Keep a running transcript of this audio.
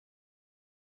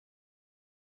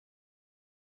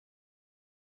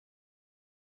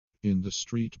In the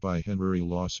Street by Henry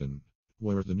Lawson,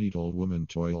 where the needlewoman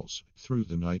toils through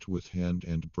the night with hand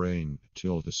and brain,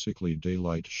 till the sickly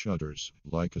daylight shudders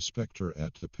like a spectre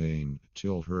at the pane,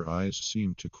 till her eyes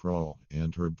seem to crawl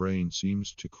and her brain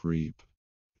seems to creep,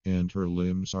 and her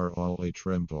limbs are all a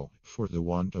tremble for the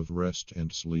want of rest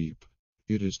and sleep.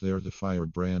 It is there the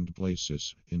firebrand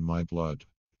blazes in my blood,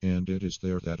 and it is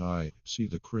there that I see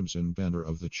the crimson banner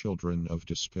of the children of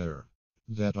despair,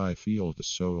 that I feel the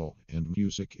soul and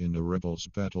music in a rebel's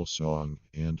battle song,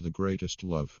 and the greatest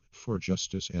love for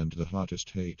justice and the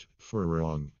hottest hate for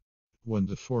wrong. When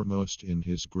the foremost in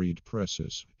his greed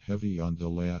presses heavy on the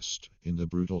last, in the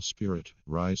brutal spirit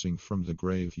rising from the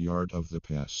graveyard of the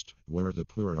past, where the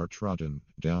poor are trodden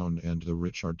down and the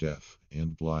rich are deaf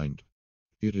and blind,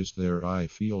 it is there I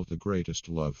feel the greatest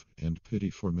love and pity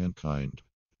for mankind.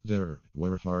 There,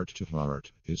 where heart to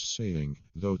heart is saying,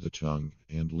 though the tongue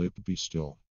and lip be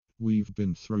still, we've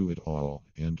been through it all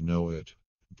and know it.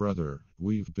 Brother,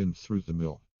 we've been through the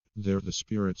mill. There the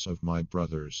spirits of my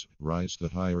brothers rise the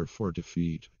higher for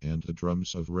defeat, and the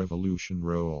drums of revolution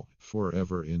roll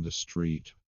forever in the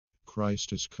street.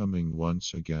 Christ is coming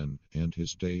once again, and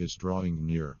his day is drawing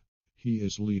near. He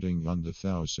is leading on the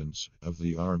thousands of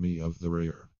the army of the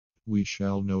rear. We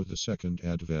shall know the second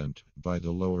advent by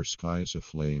the lower skies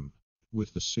aflame,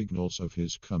 with the signals of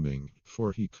his coming,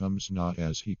 for he comes not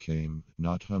as he came,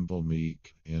 not humble,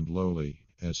 meek, and lowly,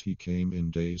 as he came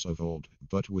in days of old,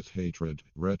 but with hatred,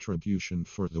 retribution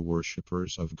for the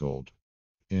worshippers of gold.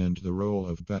 And the roll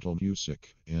of battle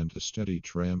music, and the steady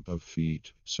tramp of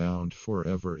feet, sound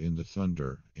forever in the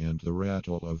thunder, and the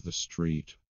rattle of the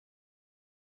street.